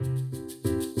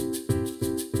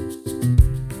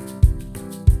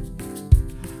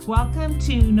Welcome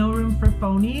to No Room for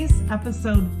Phonies,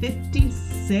 episode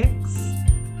 56,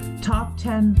 top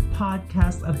 10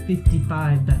 podcasts of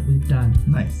 55 that we've done.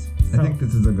 Nice. I think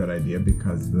this is a good idea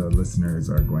because the listeners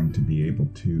are going to be able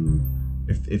to,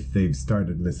 if they've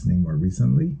started listening more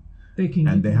recently, they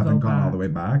haven't gone all the way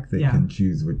back, they can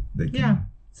choose what they can. Yeah,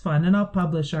 it's fun. And I'll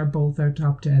publish both our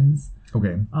top 10s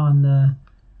on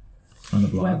the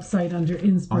blog. Website under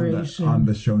inspiration. On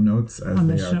the show notes as on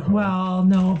they the are show. called. Well,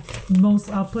 no,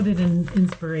 I'll put it in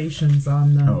inspirations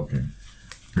on the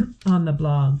on the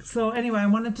blog. So anyway, I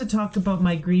wanted to talk about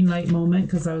my green light moment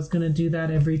because I was going to do that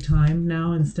every time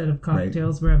now. Instead of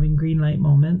cocktails, we're having green light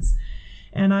moments.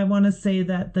 And I want to say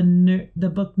that the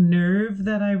book Nerve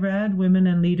that I read, Women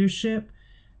and Leadership,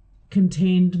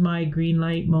 contained my green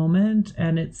light moment.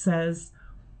 And it says,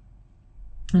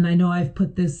 and I know I've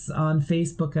put this on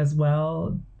Facebook as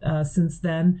well since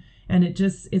then, and it's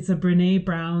a Brene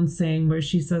Brown saying where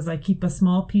she says, I keep a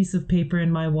small piece of paper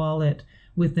in my wallet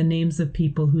with the names of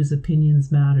people whose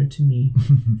opinions matter to me.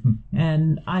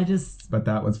 And I just... But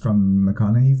that was from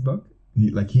McConaughey's book?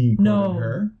 He quoted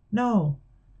her? No.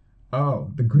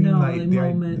 Oh, the green light.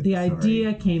 The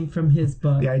idea came from his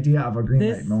book. The idea of a green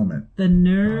light moment. The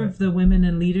Nerve, the Women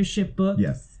in Leadership book.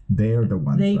 Yes. They are the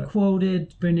ones They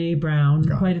quoted Brene Brown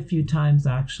quite a few times,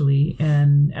 actually.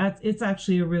 And it's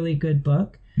actually a really good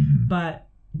book. Mm-hmm. But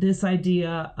this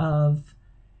idea of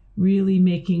really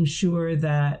making sure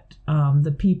that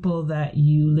the people that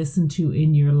you listen to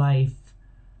in your life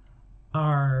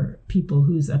are people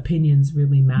whose opinions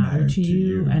really matter to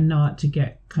you, and not to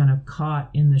get kind of caught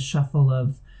in the shuffle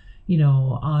of,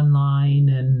 online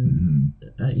and,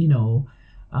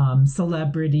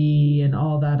 celebrity and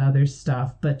all that other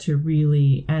stuff, but to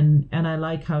really, and I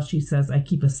like how she says, I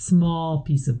keep a small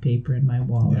piece of paper in my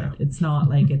wallet. Yeah. It's not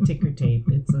like a ticker tape.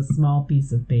 It's a small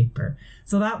piece of paper.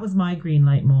 So that was my green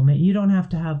light moment. You don't have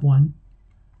to have one.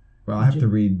 Well, I have to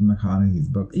read McConaughey's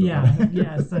book. So.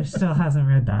 Yes, I still hasn't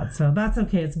read that. So that's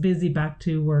okay. It's busy back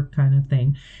to work kind of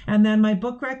thing. And then my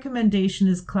book recommendation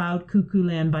is Cloud Cuckoo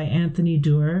Land by Anthony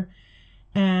Doerr.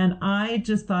 And I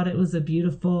just thought it was a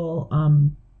beautiful,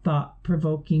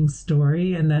 thought-provoking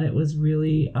story, and that it was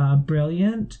really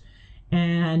brilliant.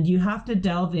 And you have to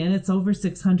delve in. It's over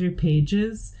 600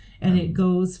 pages. And it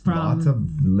goes from... Lots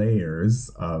of layers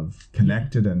of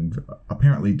connected and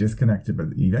apparently disconnected,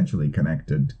 but eventually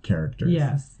connected characters.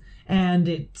 Yes. And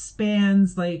it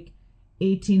spans like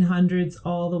 1800s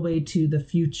all the way to the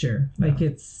future. Yeah. Like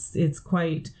it's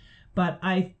quite... But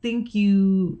I think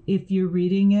if you're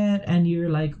reading it and you're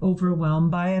like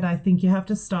overwhelmed by it, I think you have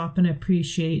to stop and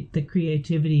appreciate the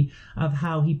creativity of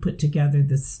how he put together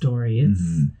this story.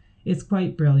 It's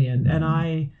quite brilliant. Mm-hmm. And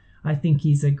I think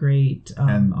he's a great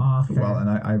author. Well, and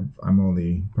I'm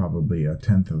only probably a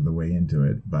tenth of the way into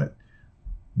it, but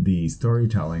the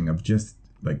storytelling of just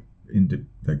like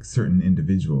certain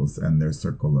individuals and their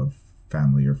circle of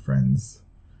family or friends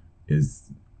is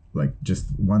like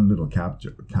just one little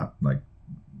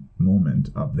moment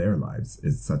of their lives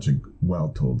is such a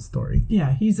well-told story.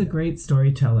 Yeah, he's a great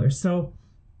storyteller. So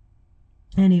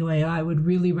anyway, I would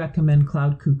really recommend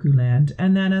Cloud Cuckoo Land.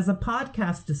 And then as a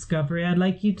podcast discovery, I'd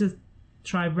like you to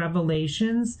try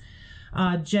Revelations.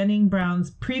 Jennings Brown's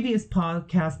previous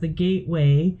podcast, The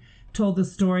Gateway, told the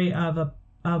story of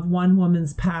one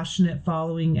woman's passionate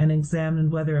following and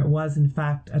examined whether it was in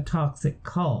fact a toxic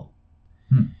cult.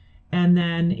 And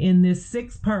then in this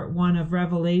 6-part one of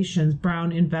Revelations,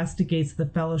 Brown investigates the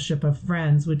Fellowship of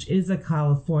Friends, which is a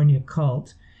California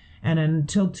cult, and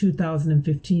until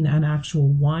 2015, an actual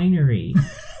winery.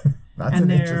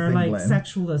 And there are like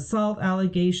sexual assault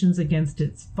allegations against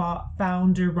its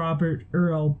founder, Robert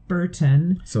Earl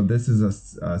Burton. So this is a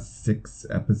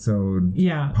 6-episode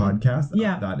podcast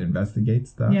that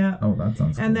investigates that? Yeah. Oh, that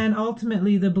sounds cool. And then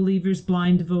ultimately, the believer's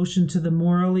blind devotion to the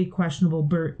morally questionable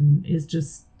Burton is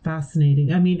just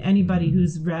fascinating. I mean, anybody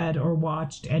who's read or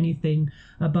watched anything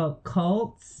about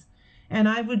cults, and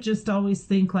I would just always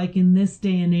think, like, in this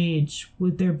day and age,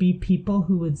 would there be people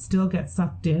who would still get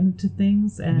sucked into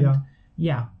things? And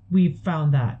yeah we've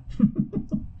found that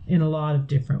in a lot of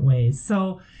different ways.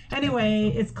 So anyway,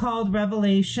 it's called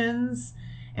Revelations,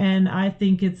 and I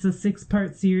think it's a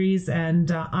 6-part series,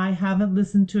 and I haven't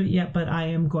listened to it yet, but I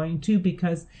am going to,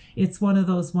 because it's one of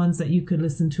those ones that you could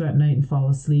listen to at night and fall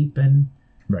asleep. And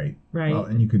Right. Well,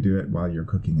 and you could do it while you're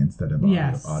cooking instead of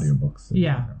audiobooks.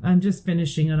 Yeah. I'm just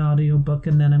finishing an audiobook,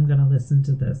 and then I'm going to listen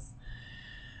to this.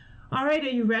 All right. Are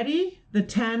you ready? The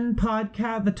top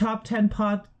 10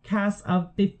 podcasts of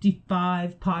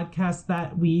 55 podcasts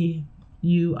that we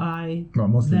you, I, well,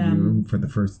 mostly them, you for the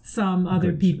first. Some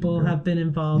other people have been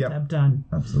involved, have done.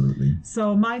 Absolutely.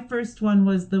 So my first one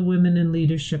was the women in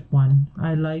leadership one.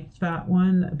 I liked that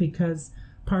one because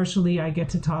partially I get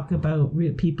to talk about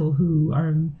people who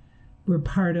were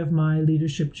part of my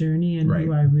leadership journey and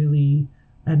who I really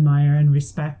admire and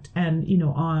respect, and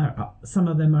some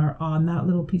of them are on that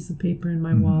little piece of paper in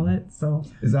my wallet. So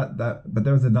is that but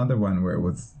there was another one where it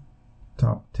was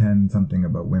top 10 something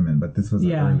about women, but this was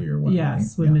an earlier one.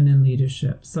 Yes, right? Women in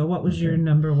leadership. So what was your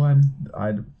number one?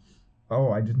 I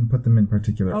didn't put them in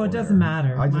particular order. It doesn't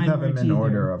matter. I just have them in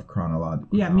order of chronology.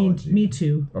 Yeah, me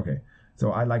too. Okay,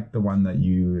 so I like the one that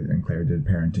you and Claire did,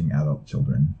 parenting adult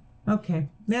children. Okay,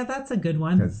 yeah, that's a good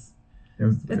one. Because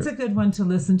it's a good one to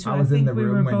listen to. I was in the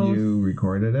room when you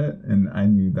recorded it, and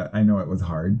I know it was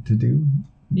hard to do.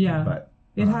 Yeah, but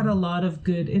it had a lot of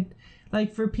good.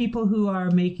 Like for people who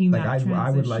are making that transition.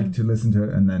 I would like to listen to it,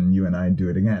 and then you and I do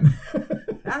it again.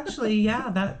 Actually,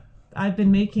 yeah, I've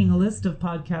been making a list of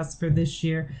podcasts for this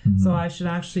year, so I should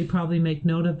actually probably make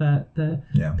note of that. The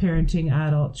parenting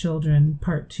adult children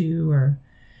part 2,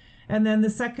 and then the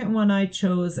second one I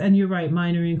chose, and you're right,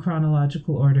 mine are in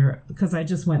chronological order because I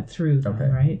just went through them,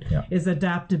 right? Yeah. Is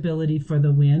Adaptability for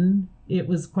the Win. It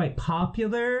was quite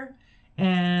popular,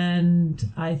 and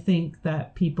I think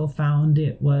that people found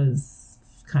it was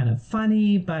kind of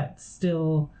funny, but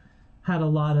still had a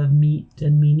lot of meat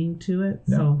and meaning to it.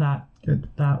 Yeah. So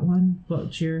that one.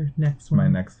 What's your next one? My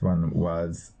next one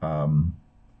was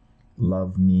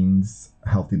Love Means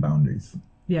Healthy Boundaries.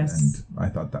 Yes. And I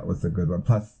thought that was a good one.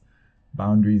 Plus,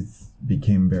 boundaries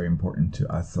became very important to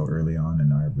us so early on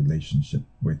in our relationship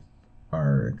with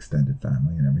our extended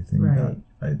family and everything. Right. That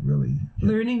I really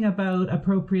learning about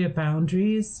appropriate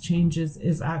boundaries changes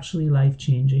is actually life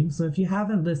changing. So if you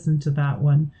haven't listened to that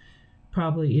one,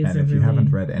 probably is. And if you haven't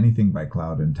read anything by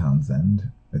Cloud and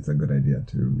Townsend, it's a good idea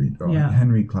to read.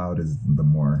 Henry Cloud is the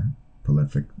more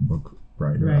prolific book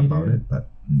writer about it, but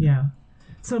yeah.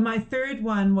 So my third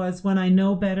one was When I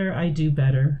Know Better, I Do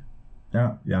Better.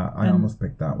 Yeah, I almost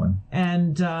picked that one.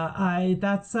 And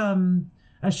that's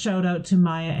a shout out to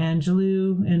Maya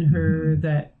Angelou and her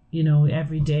that,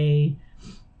 every day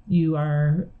you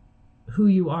are who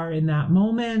you are in that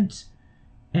moment,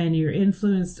 and you're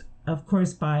influenced, of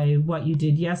course, by what you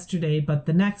did yesterday, but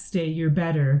the next day you're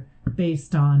better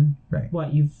based on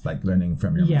what you've... Like learning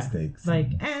from your mistakes.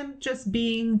 And just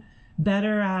being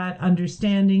better at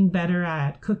understanding, better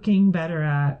at cooking, better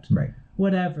at...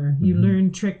 whatever. You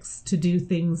learn tricks to do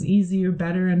things easier,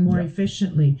 better, and more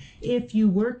efficiently if you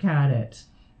work at it.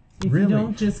 If you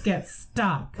don't just get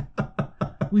stuck.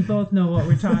 We both know what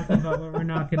we're talking about, but we're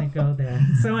not going to go there.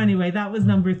 So anyway, that was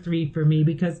number 3 for me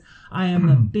because I am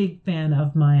a big fan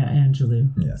of Maya Angelou.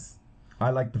 Yes.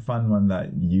 I like the fun one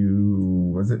that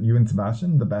you and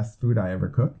Sebastian, the best food I ever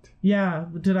cooked? Yeah.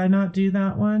 Did I not do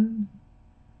that one?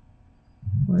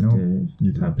 What you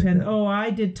did top 10. Oh, I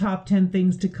did top 10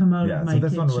 things to come out of my kitchen. Yeah, so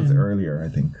this one was earlier, I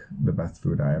think, the best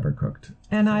food I ever cooked.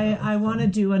 And so I want to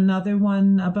do another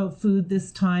one about food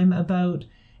this time, about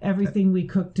everything we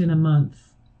cooked in a month.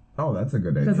 Oh, that's a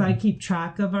good idea. Because I keep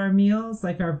track of our meals,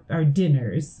 like our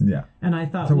dinners. Yeah. And I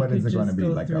thought so what is it going to be,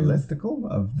 like a listicle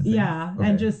of the things? Yeah,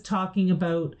 and just talking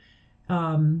about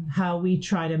how we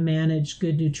try to manage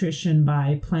good nutrition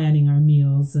by planning our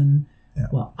meals. And,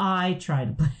 well, I try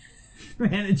to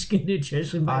manage good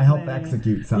nutrition by I help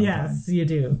execute sometimes. Yes, you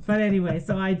do. But anyway,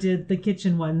 so I did the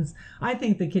kitchen ones. I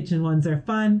think the kitchen ones are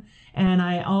fun. And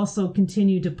I also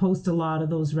continue to post a lot of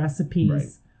those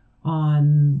recipes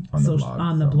on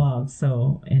the blog.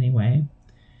 So anyway.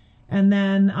 And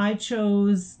then I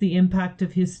chose The Impact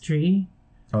of History.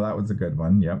 Oh, that was a good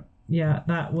one. Yep. Yeah,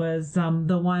 that was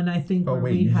the one I think where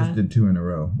we just did 2 in a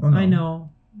row. Oh, no. I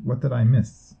know. What did I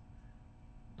miss?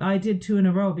 I did 2 in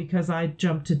a row because I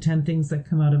jumped to 10 things that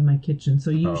come out of my kitchen. So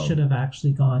you should have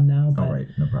actually gone now. But, all right,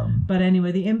 no problem. But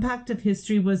anyway, The Impact of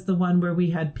History was the one where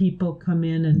we had people come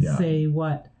in and say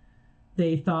what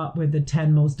they thought were the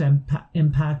 10 most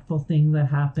impactful thing that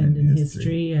happened in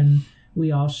history, and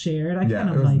we all shared. I kind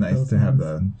of like those. Yeah, it was nice to have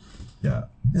the. Yeah.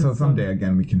 So someday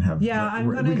again we can have. Yeah,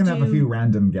 we can have a few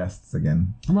random guests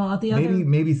again. Well,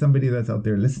 maybe somebody that's out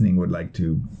there listening would like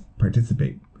to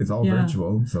participate. It's all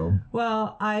virtual, so.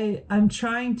 Well, I'm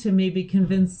trying to maybe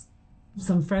convince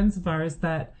some friends of ours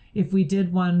that if we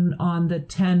did one on the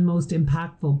 10 most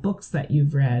impactful books that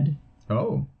you've read.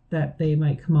 Oh. That they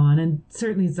might come on, and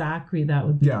certainly Zachary, that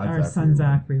would be our son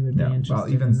Zachary would be interested. Well,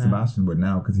 even Sebastian would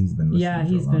now because he's been listening. Yeah,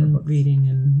 he's been reading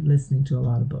and listening to a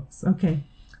lot of books. Okay.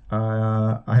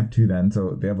 I have 2 then.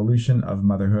 So The Evolution of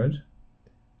Motherhood.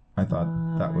 I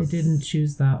thought that was. I didn't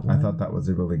choose that one. I thought that was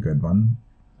a really good one.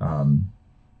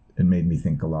 it made me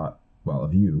think a lot, well,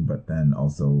 of you, but then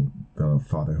also the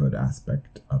fatherhood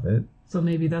aspect of it. So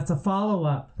maybe that's a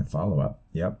follow-up. A follow-up,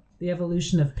 yep. The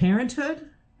evolution of parenthood.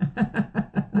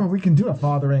 Well, we can do a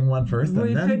fathering one first,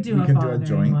 and then we can do a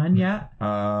joint one, yeah.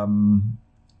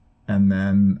 And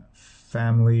then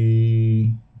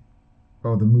family.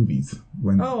 Oh, the movies.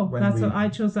 When I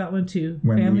chose that one too.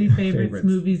 Family favorites,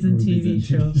 movies and TV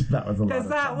shows. That was a lot. Because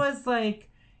that was like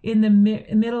in the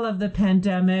middle of the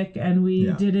pandemic, and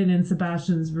we did it in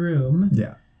Sebastian's room.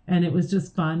 Yeah. And it was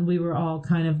just fun. We were all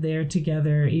kind of there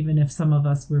together, even if some of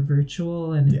us were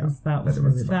virtual, and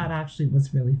that actually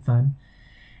was really fun.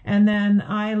 And then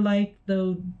I liked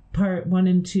the part 1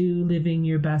 and 2, living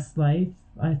your best life.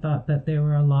 I thought that there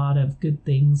were a lot of good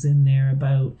things in there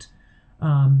about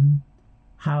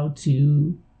how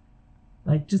to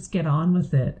like just get on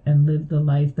with it and live the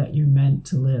life that you're meant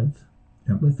to live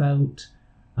without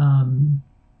a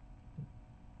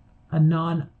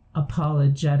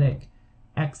non-apologetic,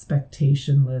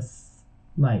 expectationless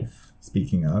life.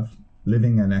 Speaking of,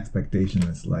 living an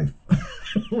expectationless life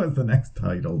was the next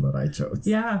title that I chose.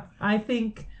 Yeah, I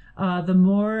think the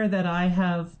more that I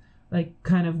have like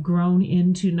kind of grown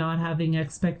into not having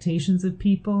expectations of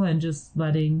people and just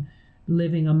living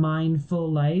a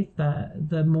mindful life,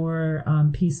 the more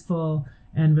peaceful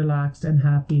and relaxed and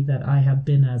happy that I have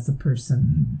been as a person.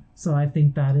 Mm-hmm. So I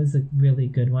think that is a really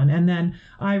good one. And then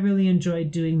I really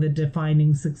enjoyed doing the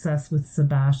defining success with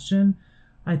Sebastian.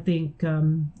 I think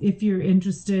if you're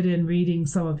interested in reading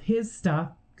some of his stuff,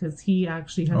 because he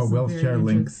actually has we'll share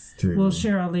links to. We'll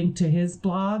share a link to his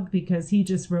blog, because he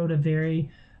just wrote a very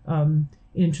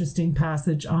interesting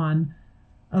passage on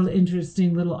an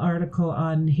interesting little article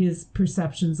on his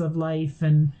perceptions of life,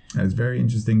 and it's very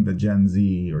interesting, the Gen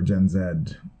Z or Gen Z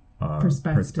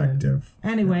perspective.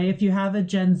 Anyway, if you have a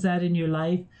Gen Z in your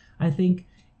life, I think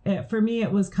for me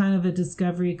it was kind of a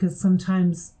discovery, because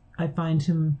sometimes I find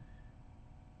him,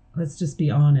 let's just be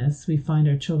honest, we find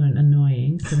our children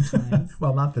annoying sometimes.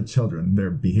 Well, not the children, their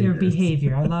behavior. Their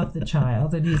behavior. I love the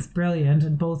child, and he's brilliant,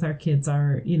 and both our kids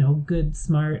are, good,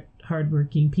 smart,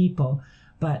 hardworking people,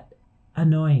 but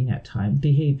annoying at times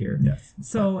behavior. Yes.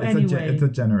 So it's a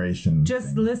generation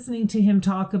just thing. Listening to him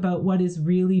talk about what is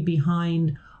really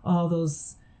behind all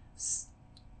those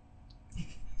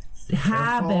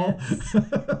habits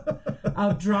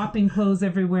of dropping clothes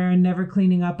everywhere and never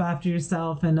cleaning up after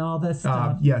yourself and all this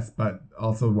stuff. Yes, but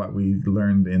also what we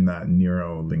learned in that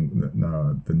neuro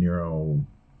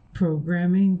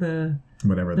programming, the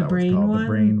whatever that was called, the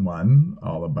brain one,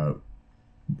 all about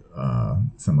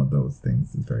some of those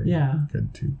things is very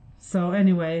good too. So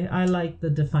anyway, I liked the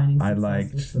defining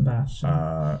success with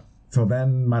Sebastian. So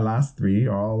then my last 3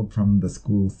 are all from the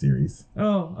school series.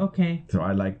 Oh, okay. So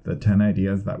I liked the 10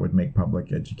 ideas that would make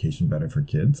public education better for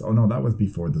kids. Oh no, that was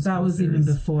before the school That was series. Even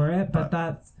before it, but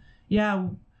that's,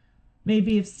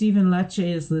 maybe if Stephen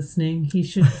Lecce is listening, he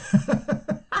should...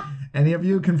 Any of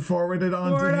you can forward it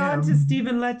on to him. Forward on to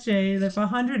Stephen Lecce. If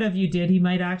 100 of you did, he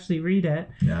might actually read it.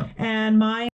 Yeah. And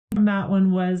mine from that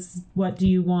one was, what do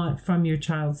you want from your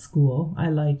child's school? I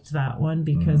liked that one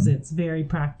because it's very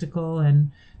practical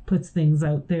and puts things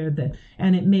out there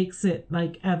and it makes it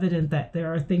like evident that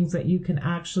there are things that you can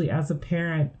actually, as a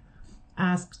parent,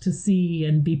 ask to see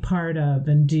and be part of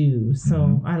and do.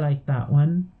 So I like that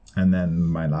one. And then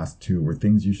my last 2 were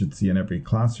things you should see in every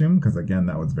classroom, because again,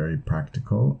 that was very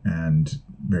practical and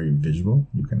very visual.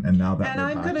 And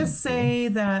I'm going to say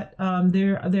that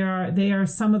they are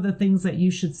some of the things that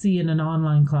you should see in an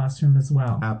online classroom as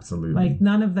well. Absolutely. Like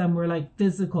none of them were like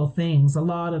physical things. A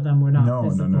lot of them were not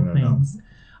physical things.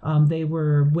 They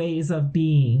were ways of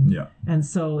being. Yeah. And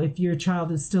so if your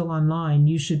child is still online,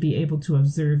 you should be able to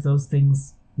observe those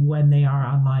things when they are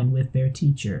online with their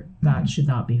teacher. That should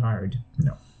not be hard.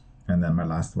 No. And then my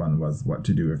last one was what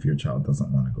to do if your child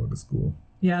doesn't want to go to school.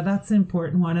 Yeah, that's an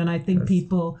important one. And I think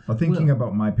people... Well, thinking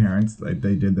about my parents,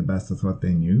 they did the best with what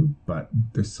they knew, but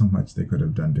there's so much they could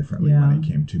have done differently when it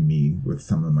came to me with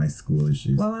some of my school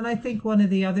issues. Well, and I think one of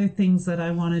the other things that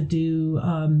I want to do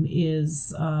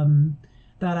is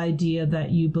that idea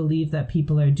that you believe that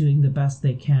people are doing the best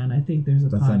they can. I think there's a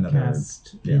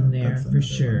podcast in there for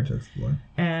sure.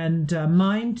 And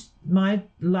my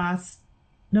last...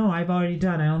 No, I've already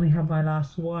done. I only have my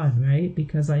last one, right?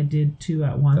 Because I did 2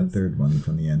 at once. The third one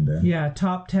from the end there. Yeah,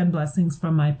 top 10 blessings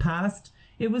from my past.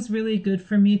 It was really good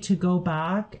for me to go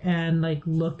back and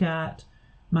look at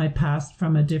my past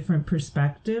from a different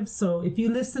perspective. So if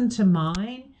you listen to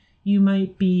mine, you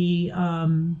might be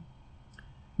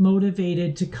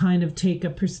motivated to kind of take a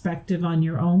perspective on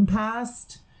your own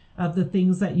past of the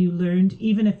things that you learned,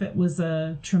 even if it was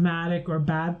a traumatic or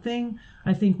bad thing.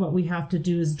 I think what we have to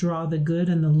do is draw the good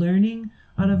and the learning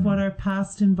out of what our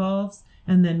past involves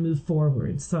and then move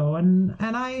forward. So, and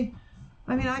I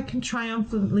mean, I can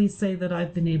triumphantly say that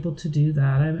I've been able to do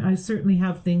that. I certainly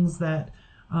have things that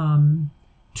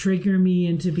trigger me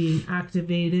into being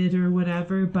activated or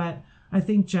whatever, but I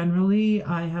think generally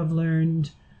I have learned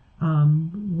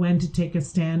when to take a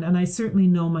stand, and I certainly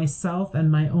know myself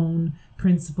and my own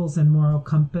principles and moral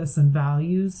compass and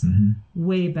values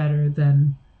way better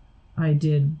than I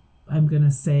did, I'm going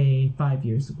to say, 5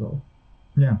 years ago.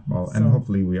 Yeah, well, and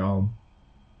hopefully we all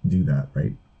do that,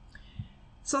 right?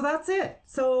 So that's it.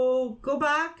 So go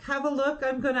back, have a look.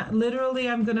 I'm going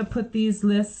to put these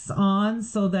lists on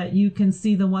so that you can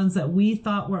see the ones that we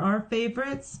thought were our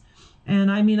favorites.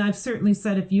 And I mean, I've certainly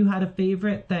said if you had a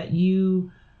favorite that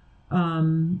you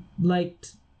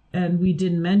liked and we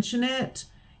didn't mention it,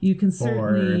 you can certainly...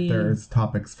 Or if there's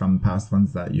topics from past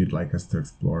ones that you'd like us to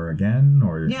explore again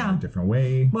or in a different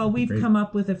way. Well, we've come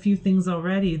up with a few things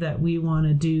already that we want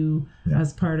to do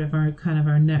as part of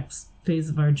our next phase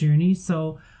of our journey.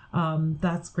 So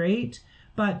that's great.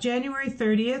 But January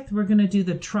 30th, we're going to do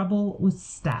the trouble with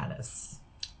status.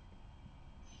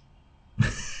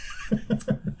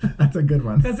 That's a good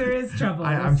one. Because there is trouble.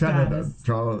 I'm trying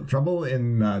to trouble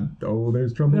in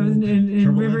there's trouble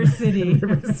in River City.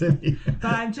 River City.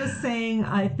 But I'm just saying,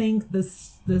 I think the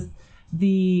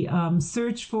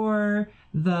search for,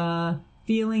 the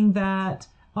feeling that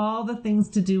all the things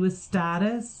to do with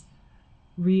status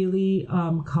really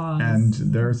cause. And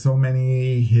there are so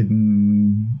many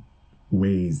hidden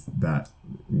ways that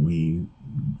we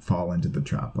fall into the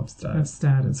trap of status.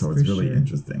 So it's really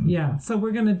interesting. Yeah. So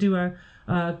we're going to do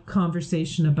a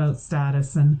conversation about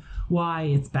status and why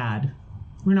it's bad.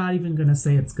 We're not even going to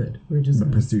say it's good. We're just the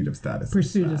pursuit of status.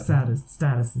 Pursuit of status.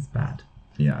 Status is bad.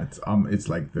 Yeah. It's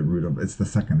like it's the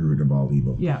second root of all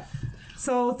evil. Yeah.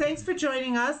 So thanks for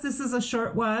joining us. This is a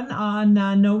short one on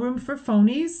No Room for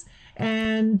Phonies.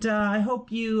 And I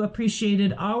hope you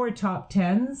appreciated our top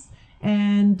 10s.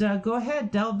 And go ahead,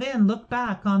 delve in, look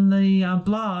back on the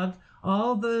blog.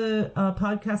 All the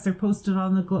podcasts are posted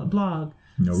on the blog.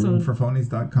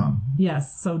 NoRoomForPhonies.com.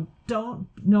 Yes, so no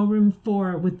room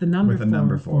for with the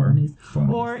number four. Phonies.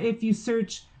 Or if you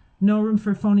search No Room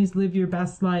for Phonies, Live Your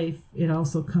Best Life, it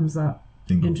also comes up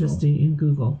interesting in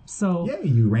Google. So yeah,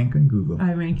 you rank in Google.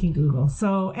 I rank in Google.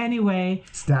 So anyway,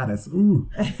 status. Ooh.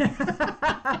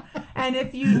 And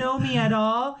if you know me at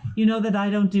all, you know that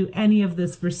I don't do any of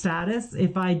this for status.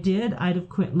 If I did, I'd have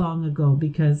quit long ago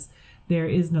because there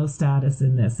is no status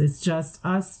in this. It's just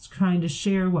us trying to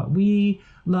share what we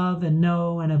love and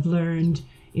know and have learned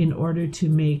in order to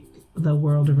make the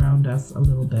world around us a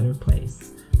little better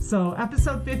place. So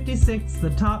episode 56, the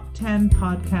top 10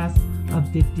 podcasts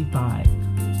of 55.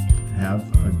 Have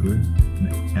a good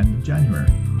end of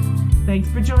January. Thanks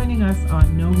for joining us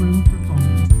on No Room for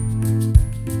Phonies.